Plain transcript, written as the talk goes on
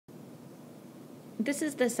This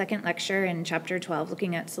is the second lecture in Chapter 12,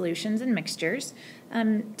 looking at solutions and mixtures.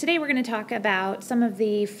 Today we're going to talk about some of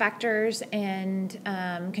the factors and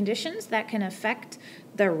conditions that can affect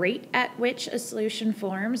the rate at which a solution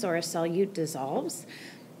forms or a solute dissolves.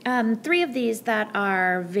 Three of these that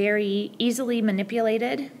are very easily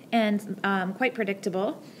manipulated and quite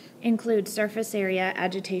predictable include surface area,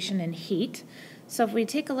 agitation, and heat. So if we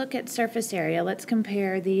take a look at surface area, let's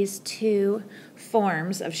compare these two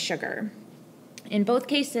forms of sugar. In both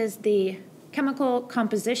cases, the chemical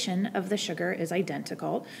composition of the sugar is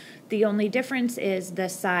identical. The only difference is the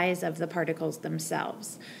size of the particles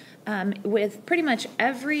themselves. With pretty much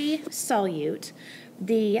every solute,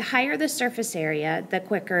 the higher the surface area, the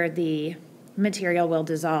quicker the material will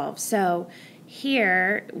dissolve. So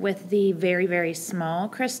here, with the very, very small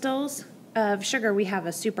crystals of sugar, we have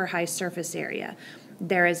a super high surface area.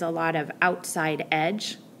 There is a lot of outside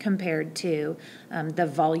edge compared to the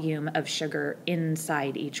volume of sugar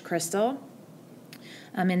inside each crystal.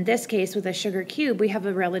 In this case, with a sugar cube, we have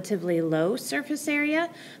a relatively low surface area.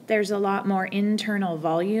 There's a lot more internal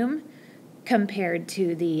volume compared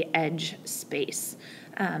to the edge space.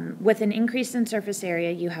 With an increase in surface area,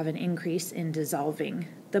 you have an increase in dissolving.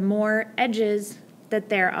 The more edges that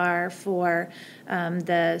there are for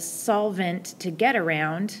the solvent to get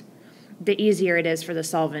around, the easier it is for the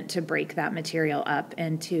solvent to break that material up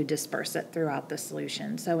and to disperse it throughout the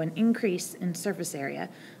solution. So an increase in surface area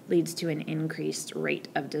leads to an increased rate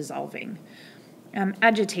of dissolving.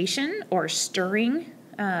 Agitation or stirring,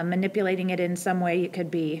 manipulating it in some way, it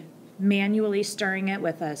could be manually stirring it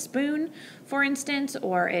with a spoon, for instance,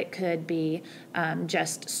 or it could be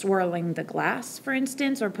just swirling the glass, for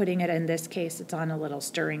instance, or putting it, in this case, it's on a little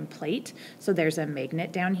stirring plate. So there's a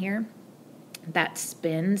magnet down here that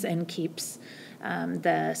spins and keeps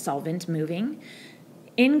the solvent moving.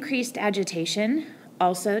 Increased agitation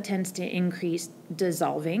also tends to increase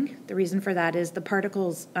dissolving. The reason for that is the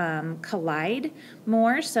particles collide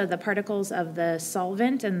more, so the particles of the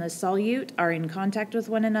solvent and the solute are in contact with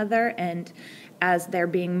one another, and as they're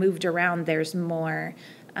being moved around, there's more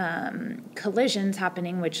collisions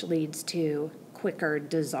happening, which leads to quicker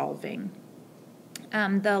dissolving.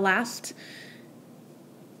 The last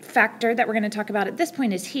factor that we're going to talk about at this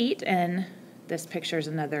point is heat, and this picture is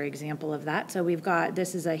another example of that. So we've got,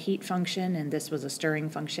 this is a heat function and this was a stirring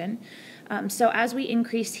function. So as we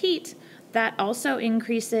increase heat, that also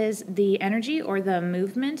increases the energy or the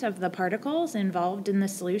movement of the particles involved in the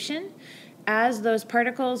solution. As those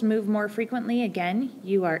particles move more frequently, again,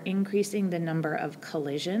 you are increasing the number of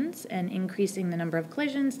collisions, and increasing the number of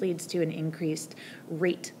collisions leads to an increased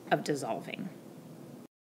rate of dissolving.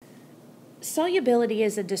 Solubility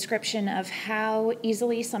is a description of how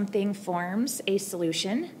easily something forms a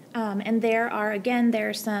solution, and there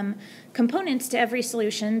are some components to every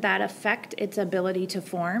solution that affect its ability to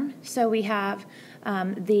form. So we have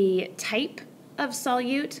the type of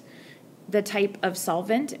solute, the type of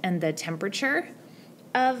solvent, and the temperature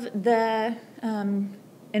of the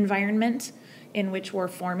environment in which we're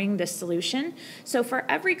forming this solution. So for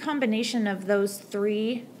every combination of those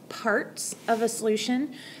three parts of a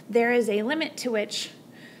solution, there is a limit to which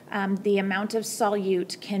the amount of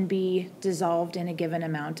solute can be dissolved in a given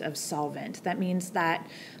amount of solvent. That means that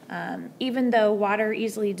even though water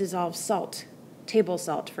easily dissolves salt, table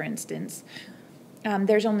salt for instance,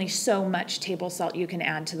 there's only so much table salt you can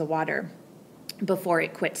add to the water before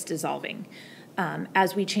it quits dissolving.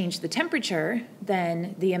 As we change the temperature,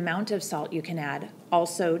 then the amount of salt you can add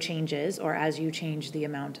also changes, or as you change the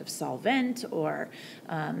amount of solvent or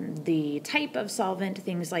the type of solvent,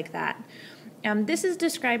 things like that. This is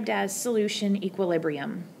described as solution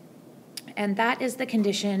equilibrium, and that is the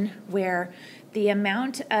condition where the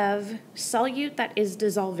amount of solute that is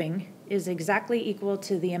dissolving is exactly equal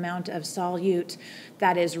to the amount of solute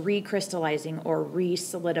that is recrystallizing or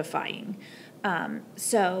re-solidifying.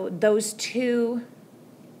 So those two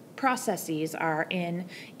processes are in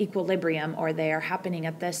equilibrium, or they are happening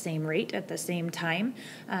at the same rate at the same time.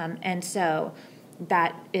 And so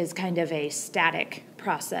that is kind of a static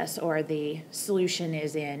process, or the solution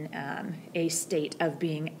is in a state of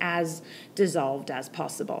being as dissolved as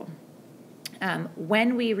possible.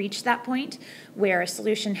 When we reach that point where a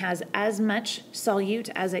solution has as much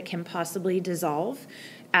solute as it can possibly dissolve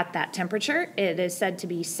at that temperature, it is said to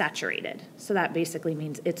be saturated. So that basically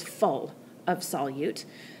means it's full of solute.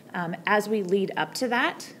 As we lead up to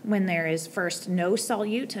that, when there is first no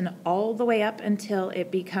solute and all the way up until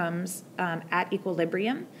it becomes at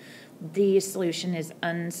equilibrium, the solution is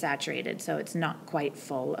unsaturated, so it's not quite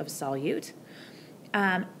full of solute.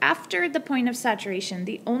 After the point of saturation,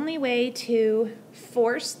 the only way to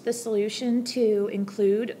force the solution to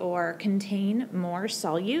include or contain more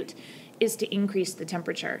solute is to increase the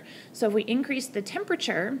temperature. So if we increase the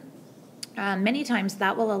temperature, many times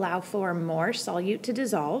that will allow for more solute to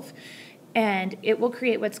dissolve, and it will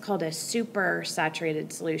create what's called a super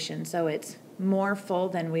saturated solution. So it's more full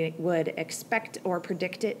than we would expect or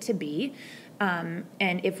predict it to be. And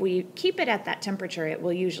if we keep it at that temperature, it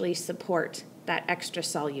will usually support that extra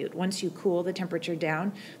solute. Once you cool the temperature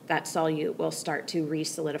down, that solute will start to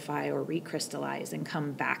re-solidify or recrystallize and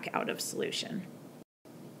come back out of solution.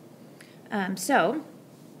 So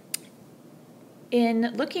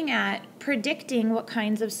in looking at predicting what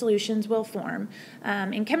kinds of solutions will form,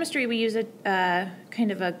 in chemistry we use a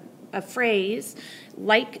kind of a phrase,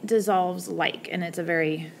 like dissolves like, and it's a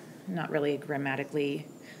very, not really grammatically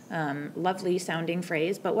lovely sounding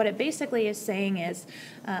phrase, but what it basically is saying is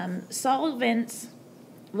solvents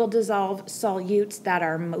will dissolve solutes that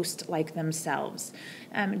are most like themselves.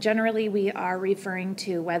 Generally, we are referring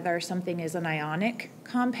to whether something is an ionic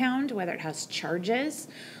compound, whether it has charges,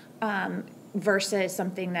 versus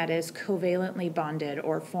something that is covalently bonded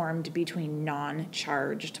or formed between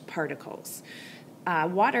non-charged particles.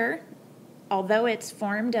 Water, although it's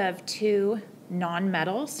formed of two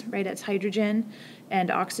non-metals, right? It's hydrogen and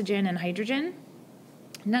oxygen and hydrogen.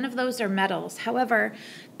 None of those are metals. However,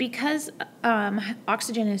 because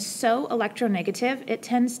oxygen is so electronegative, it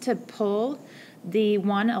tends to pull the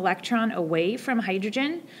one electron away from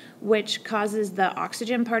hydrogen, which causes the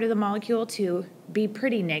oxygen part of the molecule to be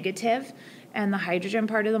pretty negative and the hydrogen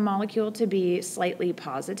part of the molecule to be slightly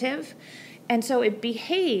positive. And so it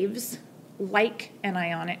behaves like an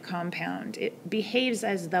ionic compound. It behaves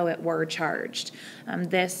as though it were charged.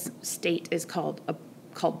 This state is called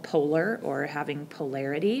polar, or having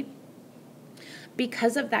polarity.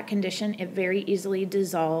 Because of that condition, it very easily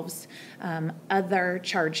dissolves other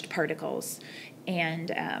charged particles, and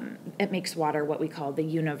it makes water what we call the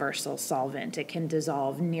universal solvent. It can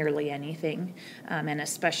dissolve nearly anything, and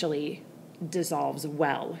especially dissolves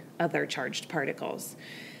well other charged particles.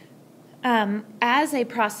 As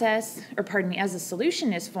a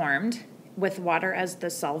solution is formed with water as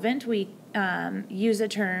the solvent, we use a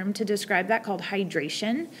term to describe that called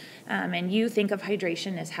hydration. And you think of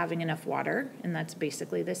hydration as having enough water, and that's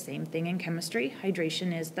basically the same thing in chemistry.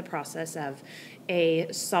 Hydration is the process of a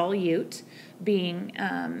solute being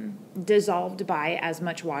dissolved by as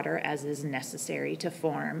much water as is necessary to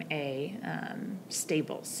form a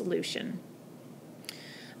stable solution.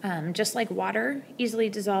 Just like water easily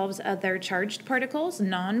dissolves other charged particles,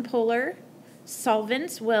 nonpolar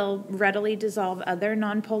solvents will readily dissolve other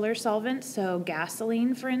nonpolar solvents, so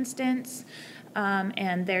gasoline, for instance,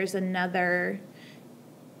 and there's another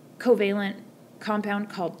covalent compound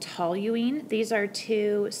called toluene. These are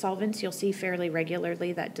two solvents you'll see fairly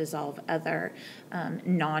regularly that dissolve other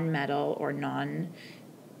non-metal or non-charged,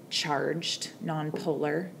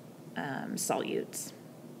 nonpolar solutes.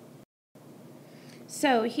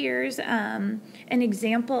 So here's an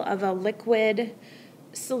example of a liquid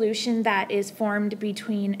solution that is formed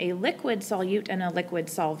between a liquid solute and a liquid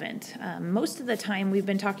solvent. Most of the time we've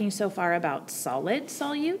been talking so far about solid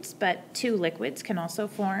solutes, but two liquids can also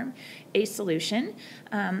form a solution.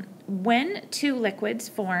 When two liquids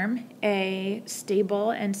form a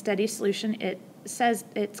stable and steady solution, it says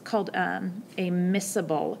it's called a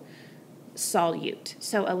miscible solute.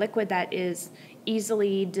 So a liquid that is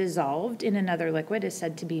easily dissolved in another liquid is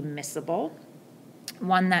said to be miscible.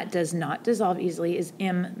 One that does not dissolve easily is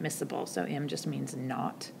immiscible. So im just means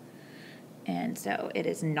not. And so it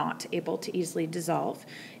is not able to easily dissolve.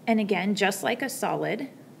 And again, just like a solid,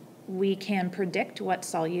 we can predict what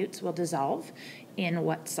solutes will dissolve in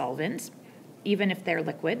what solvents, even if they're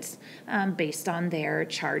liquids, based on their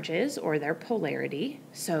charges or their polarity.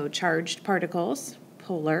 So charged particles,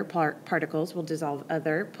 polar particles will dissolve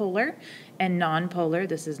other polar, and non-polar,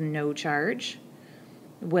 this is no charge,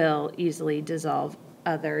 will easily dissolve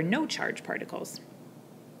other no charge particles.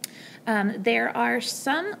 There are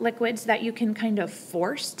some liquids that you can kind of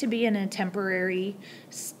force to be in a temporary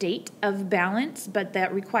state of balance, but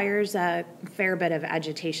that requires a fair bit of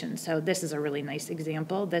agitation. So this is a really nice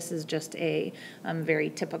example. This is just a very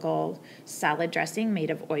typical salad dressing made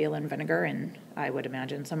of oil and vinegar, and I would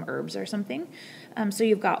imagine some herbs or something. So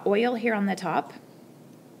you've got oil here on the top,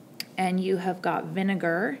 and you have got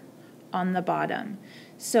vinegar on the bottom.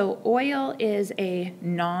 So oil is a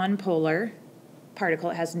non-polar particle.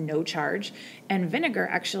 It has no charge, and vinegar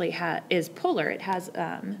actually is polar. It has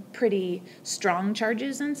pretty strong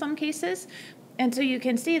charges in some cases, and so you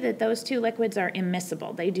can see that those two liquids are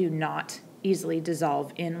immiscible. They do not easily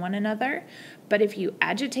dissolve in one another. But if you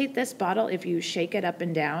agitate this bottle, if you shake it up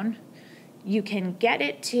and down, you can get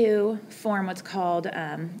it to form what's called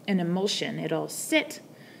an emulsion. It'll sit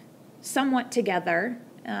somewhat together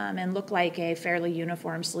and look like a fairly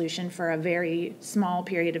uniform solution for a very small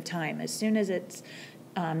period of time. As soon as it's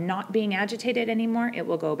not being agitated anymore, it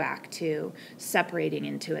will go back to separating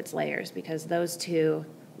into its layers, because those two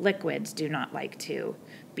liquids do not like to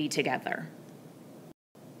be together.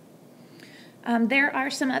 There are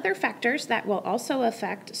some other factors that will also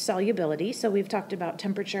affect solubility. So we've talked about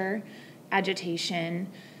temperature, agitation,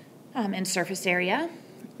 and surface area.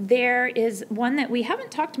 There is one that we haven't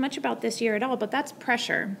talked much about this year at all, but that's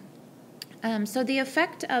pressure. So the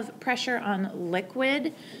effect of pressure on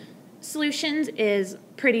liquid solutions is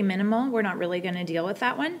pretty minimal. We're not really going to deal with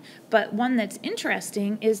that one. But one that's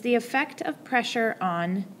interesting is the effect of pressure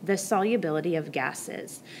on the solubility of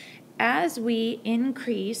gases. As we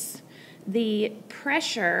increase the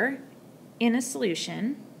pressure in a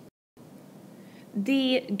solution,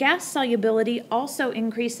 the gas solubility also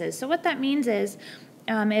increases. So what that means is,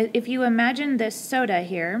 if you imagine this soda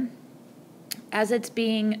here, as it's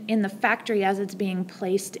being in the factory, as it's being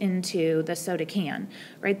placed into the soda can,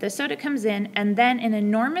 right? The soda comes in, and then an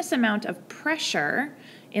enormous amount of pressure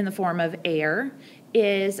in the form of air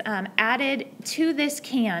is added to this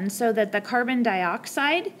can so that the carbon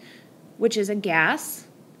dioxide, which is a gas,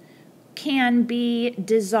 can be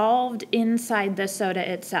dissolved inside the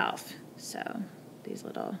soda itself. So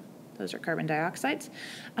those are carbon dioxides.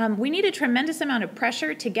 We need a tremendous amount of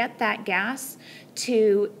pressure to get that gas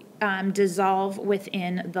to dissolve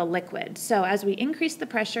within the liquid. So as we increase the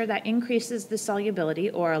pressure, that increases the solubility,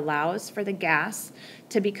 or allows for the gas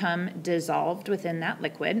to become dissolved within that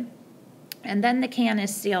liquid. And then the can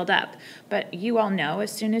is sealed up. But you all know,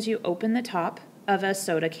 as soon as you open the top of a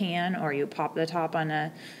soda can, or you open the top on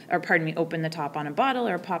a bottle,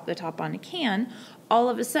 or pop the top on a can, all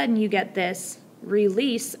of a sudden you get this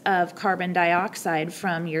release of carbon dioxide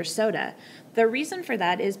from your soda. The reason for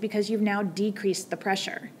that is because you've now decreased the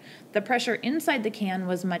pressure. The pressure inside the can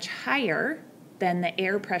was much higher than the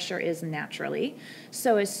air pressure is naturally.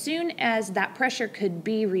 So as soon as that pressure could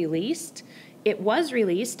be released, it was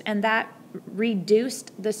released, and that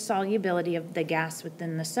reduced the solubility of the gas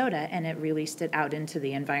within the soda, and it released it out into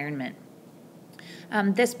the environment.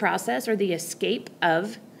 This process, or the escape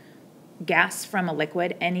of gas from a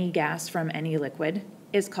liquid, any gas from any liquid,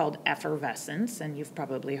 is called effervescence, and you've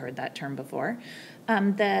probably heard that term before.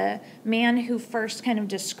 The man who first kind of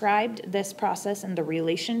described this process and the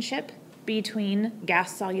relationship between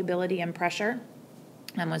gas solubility and pressure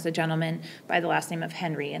was a gentleman by the last name of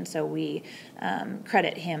Henry, and so we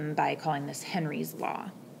credit him by calling this Henry's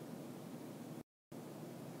law.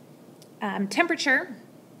 Temperature,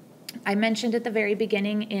 I mentioned at the very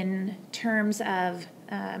beginning in terms of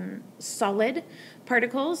solid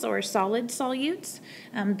particles or solid solutes.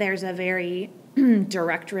 There's a very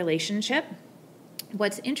direct relationship.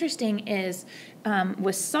 What's interesting is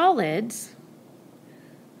with solids,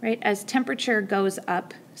 right, as temperature goes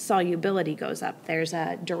up, solubility goes up. There's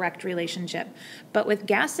a direct relationship. But with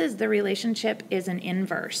gases, the relationship is an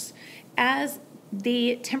inverse. As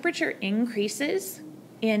the temperature increases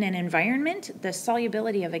in an environment, the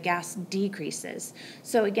solubility of a gas decreases.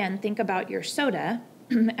 So again, think about your soda.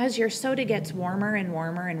 As your soda gets warmer and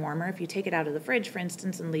warmer and warmer, if you take it out of the fridge, for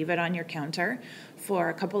instance, and leave it on your counter for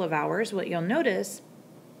a couple of hours, what you'll notice,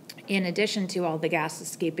 in addition to all the gas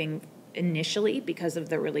escaping initially because of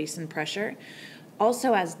the release in pressure,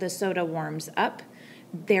 also as the soda warms up,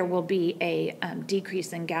 there will be a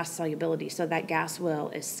decrease in gas solubility, so that gas will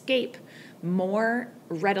escape more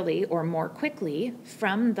readily or more quickly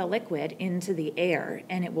from the liquid into the air,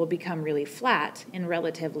 and it will become really flat in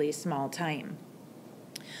relatively small time.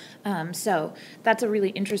 So that's a really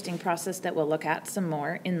interesting process that we'll look at some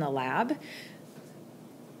more in the lab.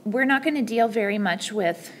 We're not going to deal very much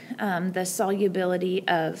with the solubility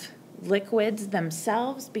of liquids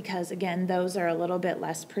themselves because, again, those are a little bit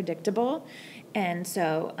less predictable, and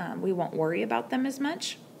so we won't worry about them as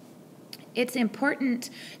much. It's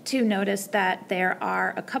important to notice that there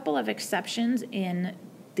are a couple of exceptions in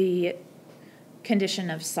the condition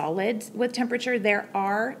of solids with temperature. There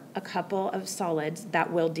are a couple of solids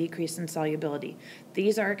that will decrease in solubility.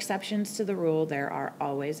 These are exceptions to the rule. There are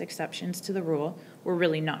always exceptions to the rule. We're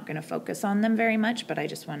really not going to focus on them very much, but I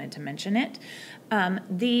just wanted to mention it.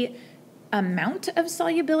 The amount of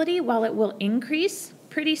solubility, while it will increase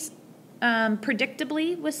pretty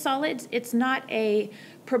predictably with solids, it's not a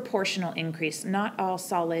proportional increase. Not all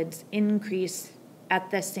solids increase at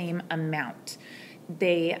the same amount.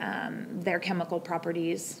 Their chemical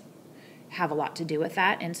properties have a lot to do with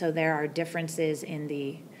that. And so there are differences in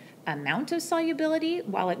the amount of solubility.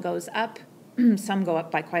 While it goes up, some go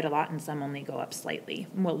up by quite a lot and some only go up slightly.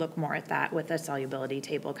 We'll look more at that with the solubility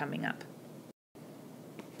table coming up.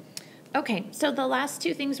 Okay, so the last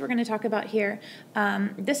two things we're going to talk about here,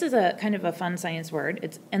 this is a kind of a fun science word.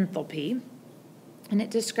 It's enthalpy, and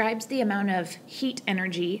it describes the amount of heat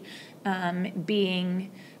energy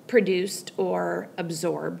being produced or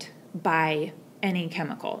absorbed by any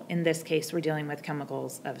chemical. In this case, we're dealing with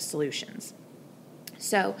chemicals of solutions.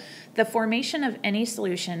 So the formation of any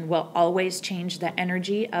solution will always change the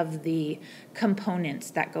energy of the components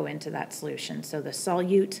that go into that solution. So the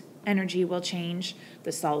solute energy will change,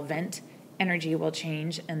 the solvent energy will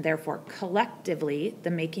change, and therefore collectively the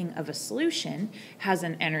making of a solution has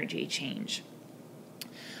an energy change.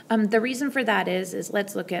 The reason for that is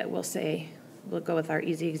let's look at, we'll go with our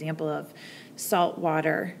easy example of salt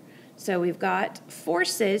water. So we've got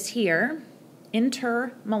forces here,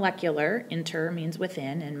 intermolecular, inter means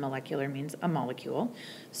within and molecular means a molecule.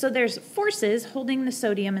 So there's forces holding the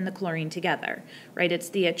sodium and the chlorine together, right? It's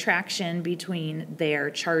the attraction between their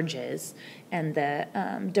charges and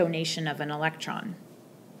the donation of an electron.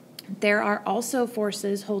 There are also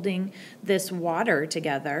forces holding this water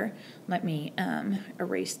together. Let me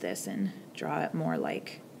erase this and draw it more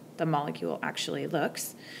like the molecule actually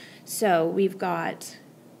looks. So we've got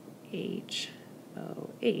OH.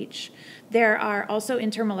 There are also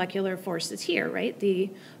intermolecular forces here, right?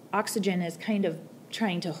 The oxygen is kind of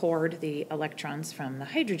trying to hoard the electrons from the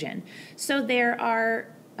hydrogen. So there are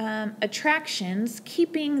attractions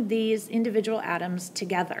keeping these individual atoms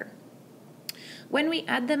together. When we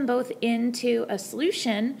add them both into a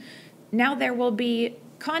solution, now there will be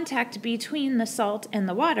contact between the salt and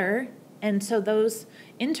the water, and so those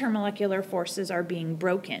intermolecular forces are being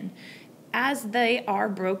broken. As they are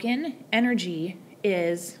broken, energy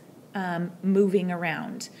is moving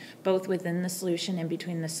around, both within the solution and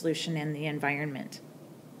between the solution and the environment.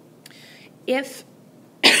 If,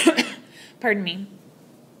 pardon me,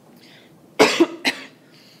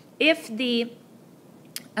 if the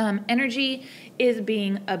energy is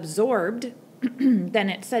being absorbed, then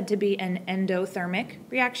it's said to be an endothermic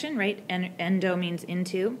reaction, right? Endo means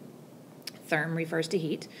into, therm refers to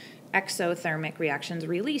heat. Exothermic reactions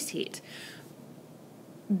release heat.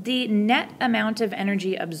 The net amount of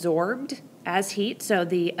energy absorbed as heat, so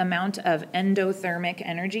the amount of endothermic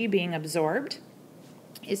energy being absorbed,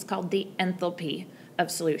 is called the enthalpy of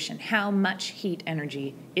solution. How much heat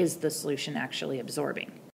energy is the solution actually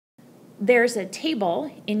absorbing? There's a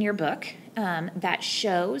table in your book that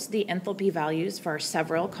shows the enthalpy values for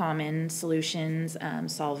several common solutions,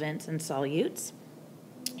 solvents, and solutes.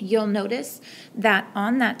 You'll notice that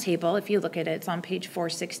on that table, if you look at it, it's on page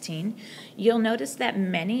 416, you'll notice that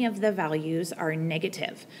many of the values are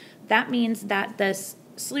negative. That means that this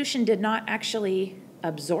solution did not actually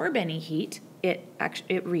absorb any heat, it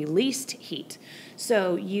released heat.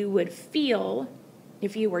 So you would feel,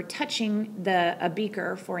 if you were touching a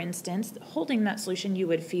beaker, for instance, holding that solution, you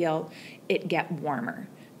would feel it get warmer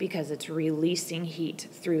because it's releasing heat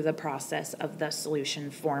through the process of the solution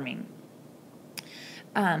forming.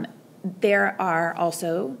 There are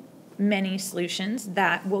also many solutions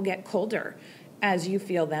that will get colder as you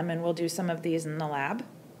feel them, and we'll do some of these in the lab.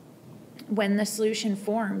 When the solution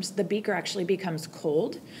forms, the beaker actually becomes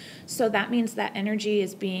cold, so that means that energy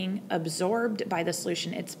is being absorbed by the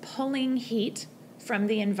solution. It's pulling heat from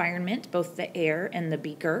the environment, both the air and the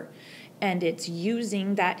beaker, and it's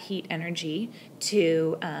using that heat energy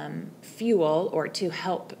to fuel or to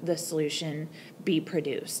help the solution be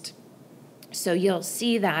produced. So you'll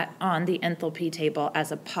see that on the enthalpy table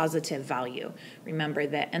as a positive value. Remember,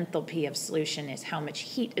 the enthalpy of solution is how much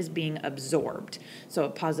heat is being absorbed. So a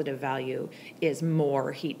positive value is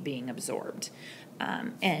more heat being absorbed.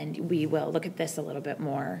 And we will look at this a little bit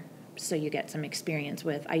more so you get some experience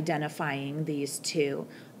with identifying these two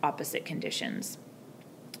opposite conditions.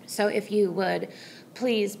 So if you would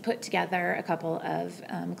please put together a couple of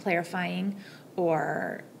clarifying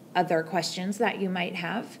or other questions that you might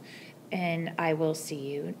have, and I will see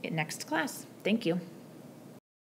you in next class. Thank you.